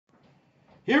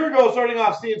Here we go, starting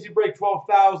off CNC break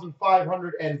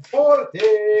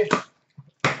 12,540.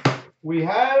 We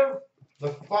have the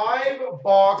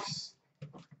 5-box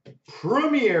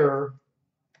Premier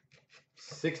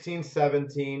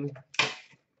 16-17.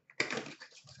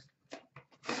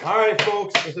 All right,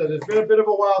 folks. As I said, it's been a bit of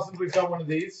a while since we've done one of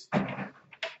these. I'm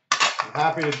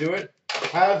happy to do it.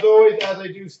 As always, as I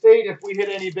do state, if we hit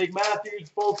any Big Matthews,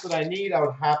 folks, that I need, I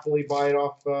would happily buy it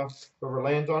off whoever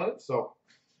lands on it. So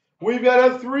we've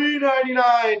got a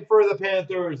 $3.99 for the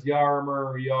Panthers,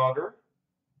 Jaromir Jagr.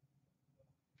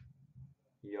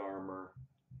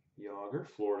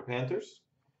 Florida Panthers.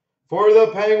 For the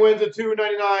Penguins, a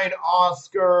 $2.99,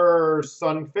 Oscar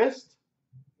Sundqvist.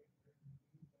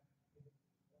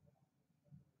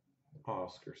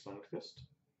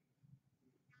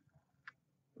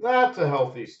 That's a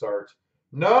healthy start.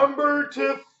 Number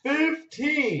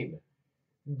 /15.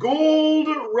 Gold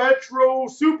Retro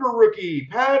Super Rookie.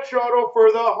 Patch auto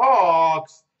for the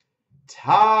Hawks.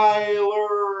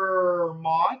 Tyler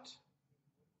Mott.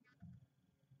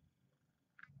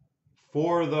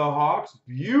 For the Hawks.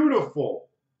 Beautiful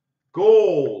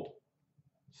gold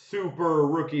Super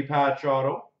Rookie patch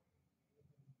auto.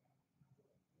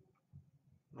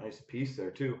 Nice piece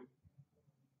there, too.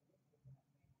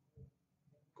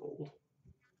 Gold.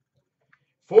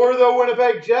 For the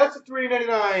Winnipeg Jets,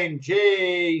 $3.99,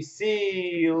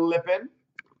 J.C. Lippin.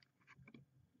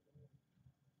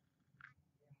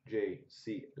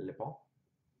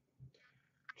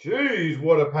 Jeez,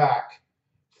 what a pack.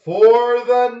 For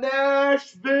the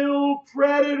Nashville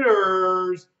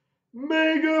Predators,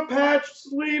 Mega Patch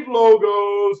Sleeve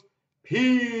Logos,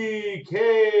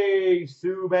 P.K.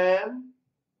 Subban.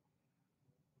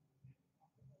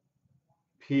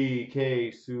 I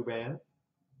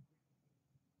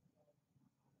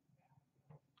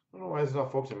don't know why there's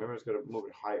not focusing. Maybe it's got to move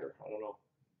it higher. I don't know.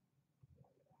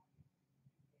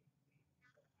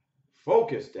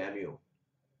 Focus, damn you.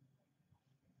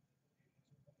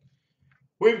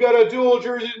 We've got a dual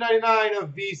jersey 99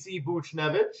 of VC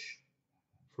Buchnevich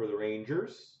for the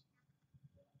Rangers.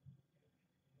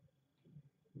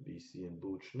 VC and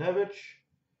Buchnevich.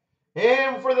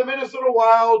 And for the Minnesota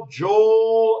Wild,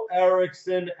 Joel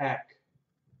Eriksson Ek.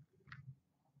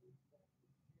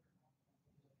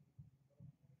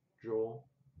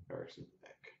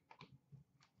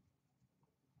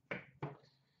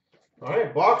 All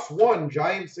right, box 1,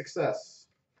 giant success.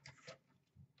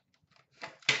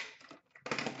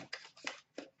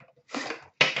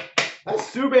 That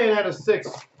Subban had a 6.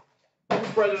 I'm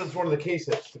surprised it's one of the case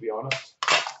hits, to be honest.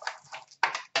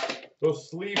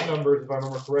 Those sleeve numbers, if I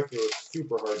remember correctly, were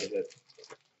super hard to hit.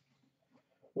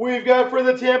 We've got for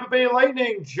the Tampa Bay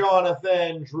Lightning,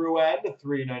 Jonathan Drouin,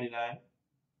 $3.99.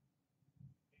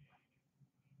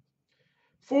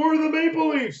 For the Maple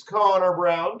Leafs, Connor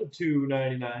Brown,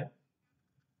 $2.99.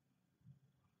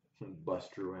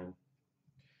 Bust Drouin.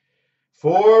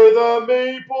 For the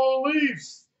Maple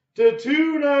Leafs, to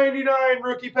 $2.99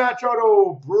 rookie patch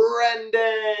auto,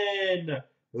 Brendan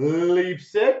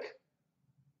Leipsic.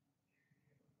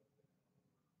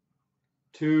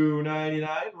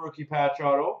 $2.99 rookie patch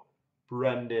auto,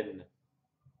 Brendan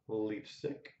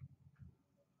Leipsic.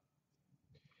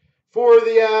 For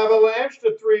the Avalanche,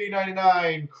 to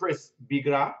 $3.99 Chris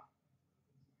Bigras.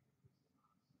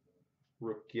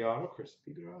 Rookie auto, Chris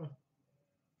Bigras.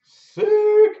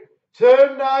 Sick!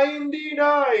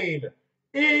 /99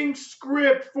 ink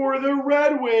script for the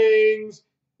Red Wings,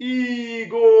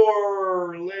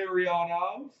 Igor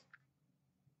Larionov.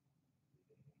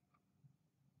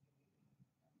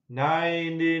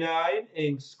 99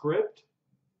 ink script,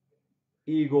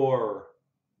 Igor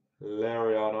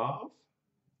Larionov.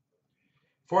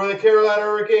 For the Carolina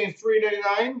Hurricanes,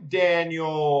 $3.99,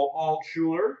 Daniel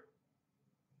Altshuler,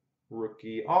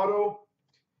 rookie auto.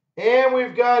 And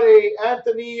we've got a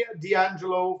Anthony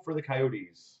D'Angelo for the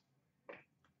Coyotes.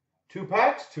 2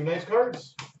 packs, 2 nice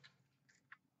cards.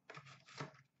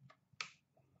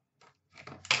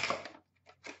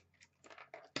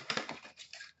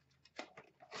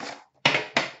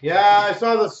 Yeah, I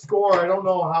saw the score. I don't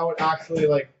know how it actually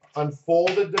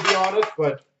unfolded, to be honest,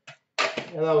 but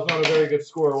yeah, that was not a very good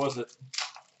score, was it?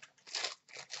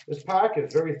 This pack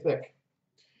is very thick.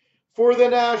 For the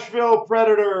Nashville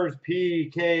Predators,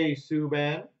 P.K.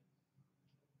 Subban.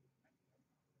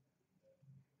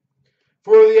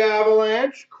 For the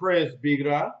Avalanche, Chris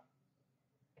Bigras.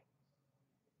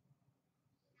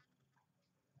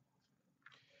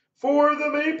 For the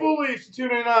Maple Leafs,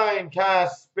 $2.99,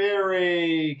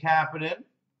 Kasperi Kapanen.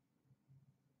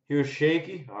 He was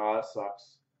shaky. Oh, that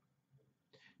sucks.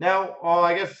 Now,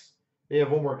 I guess they have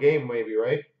one more game maybe,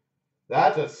 right?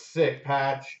 That's a sick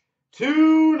patch.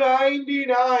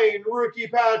 299 rookie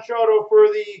patch auto for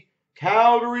the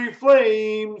Calgary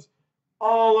Flames,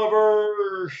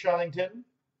 Oliver Shellington.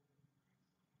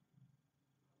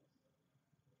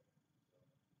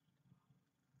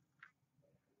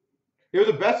 It was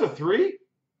a best of 3?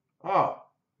 Oh.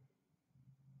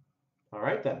 All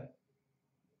right, then.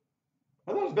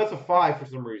 I thought it was best of 5 for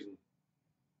some reason.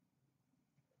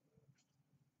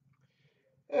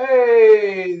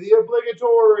 Hey, the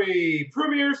obligatory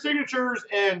Premier Signatures,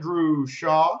 Andrew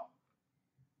Shaw.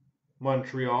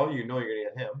 Montreal, you know you're going to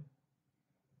get him.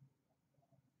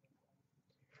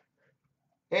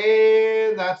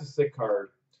 And that's a sick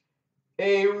card.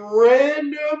 A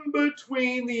random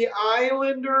between the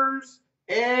Islanders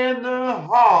and the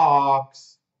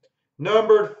Hawks.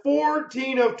 Numbered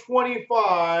 14 of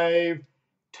 25,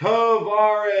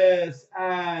 Tavares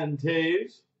and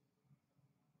Taves.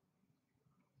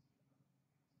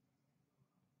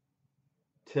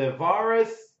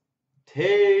 Tavares,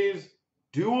 Taves,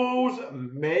 Duos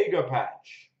Mega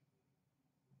Patch.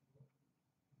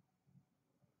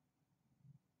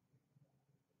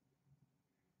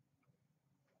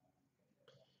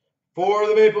 For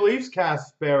the Maple Leafs,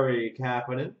 Kasperi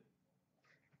Kapanen.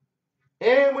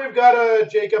 And we've got a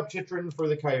Jacob Chitrin for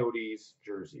the Coyotes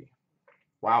jersey.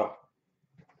 Wow.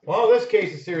 Well, this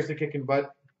case is seriously kicking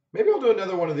butt. Maybe I'll do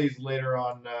another one of these later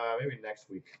on, maybe next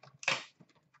week.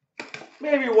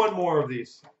 Maybe one more of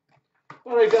these.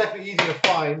 Not exactly easy to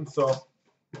find, so.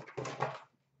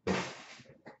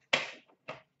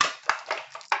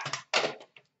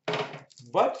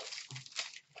 But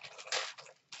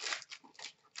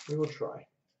we will try.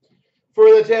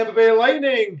 For the Tampa Bay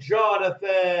Lightning,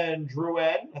 Jonathan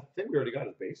Drouin. I think we already got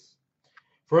his base.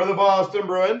 For the Boston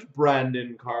Bruins,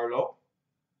 Brandon Carlo.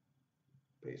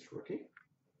 Base rookie.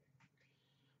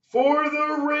 For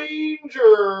the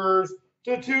Rangers,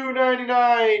 to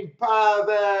 299,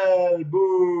 Pavel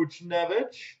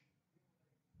Buchnevich.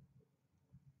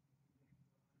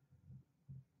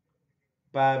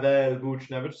 Pavel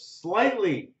Buchnevich,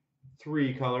 slightly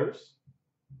 3 colors.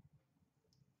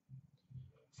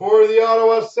 For the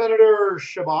Ottawa Senators,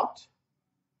 Shabbat.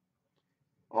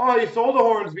 Oh, you sold the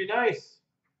Hornsby. Nice.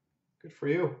 Good for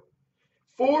you.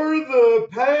 For the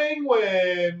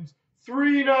Penguins,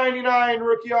 $3.99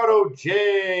 rookie auto,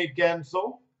 Jake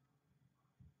Gensel.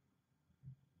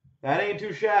 That ain't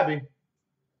too shabby.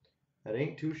 That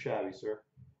ain't too shabby, sir.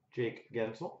 Jake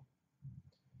Gensel.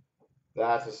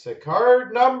 That's a sick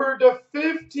card. Number to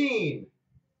 15.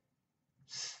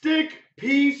 Stick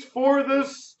piece for the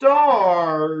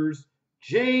Stars,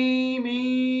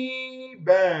 Jamie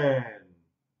Benn.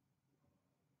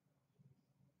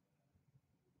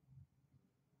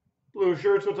 Blue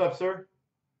shirts, what's up, sir?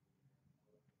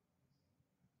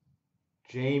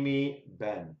 Jamie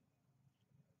Benn.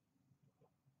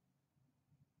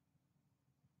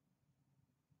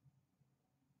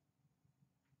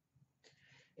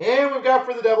 And we've got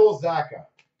for the Devils, Zaka.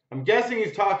 I'm guessing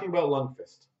he's talking about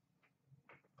Lundqvist.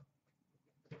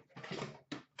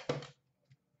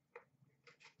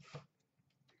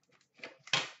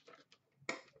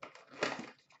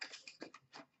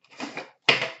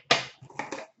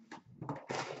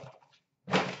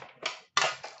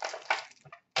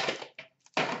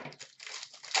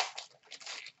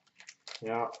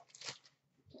 Yeah.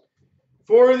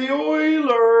 For the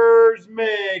Oilers,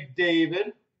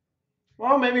 McDavid.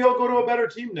 Well, maybe he'll go to a better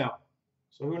team now.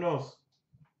 So who knows?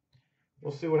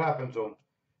 We'll see what happens to him.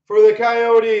 For the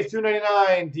Coyotes,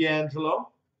 $2.99,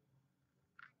 D'Angelo.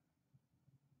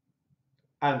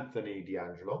 Anthony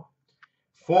D'Angelo.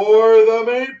 For the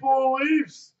Maple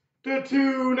Leafs, to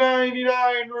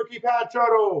 2.99 rookie patch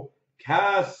auto,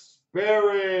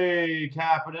 Kasperi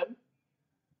Kapanen.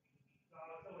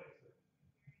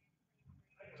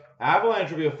 Avalanche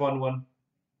would be a fun one.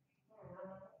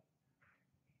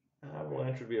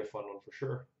 Avalanche would be a fun one for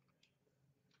sure.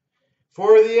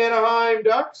 For the Anaheim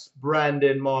Ducks,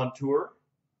 Brandon Montour.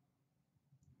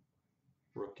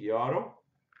 Rookie auto.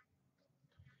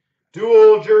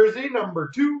 Dual jersey, number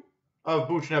 2 of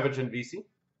Buchnevich and VC.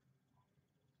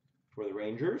 For the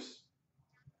Rangers.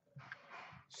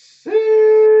 Sick!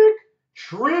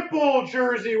 Triple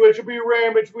jersey, which will be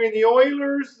rare between the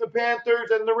Oilers, the Panthers,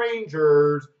 and the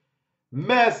Rangers.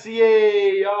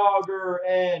 Messier, Yager,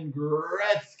 and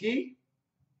Gretzky.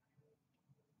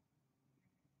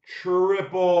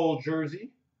 Triple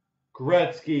jersey.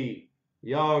 Gretzky,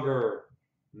 Yager,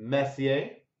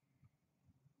 Messier.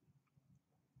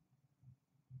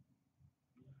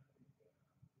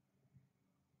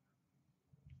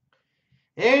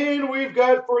 And we've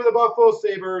got for the Buffalo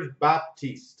Sabres,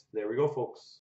 Baptiste. There we go, folks.